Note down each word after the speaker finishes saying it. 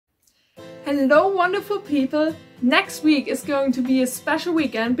Hello wonderful people! Next week is going to be a special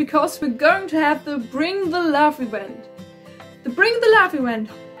weekend because we're going to have the Bring the Love event. The Bring the Love event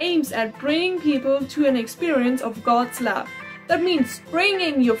aims at bringing people to an experience of God's love. That means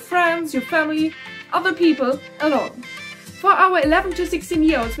bringing your friends, your family, other people along. For our 11 to 16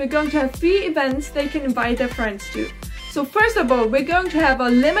 year olds, we're going to have 3 events they can invite their friends to. So first of all, we're going to have a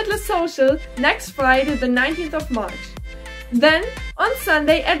Limitless Social next Friday, the 19th of March. Then, on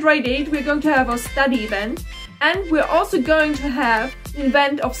Sunday at Rite 8, we're going to have our study event, and we're also going to have an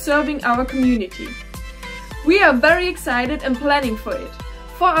event of serving our community. We are very excited and planning for it.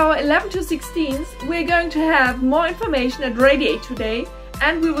 For our 11 to 16s, we're going to have more information at Rite 8 today,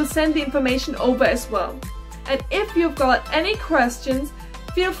 and we will send the information over as well. And if you've got any questions,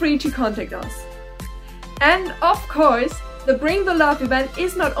 feel free to contact us. And of course, the Bring the Love event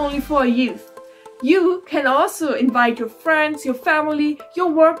is not only for youth. You can also invite your friends, your family, your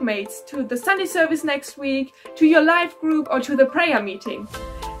workmates to the Sunday service next week, to your life group or to the prayer meeting.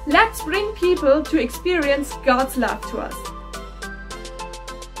 Let's bring people to experience God's love to us.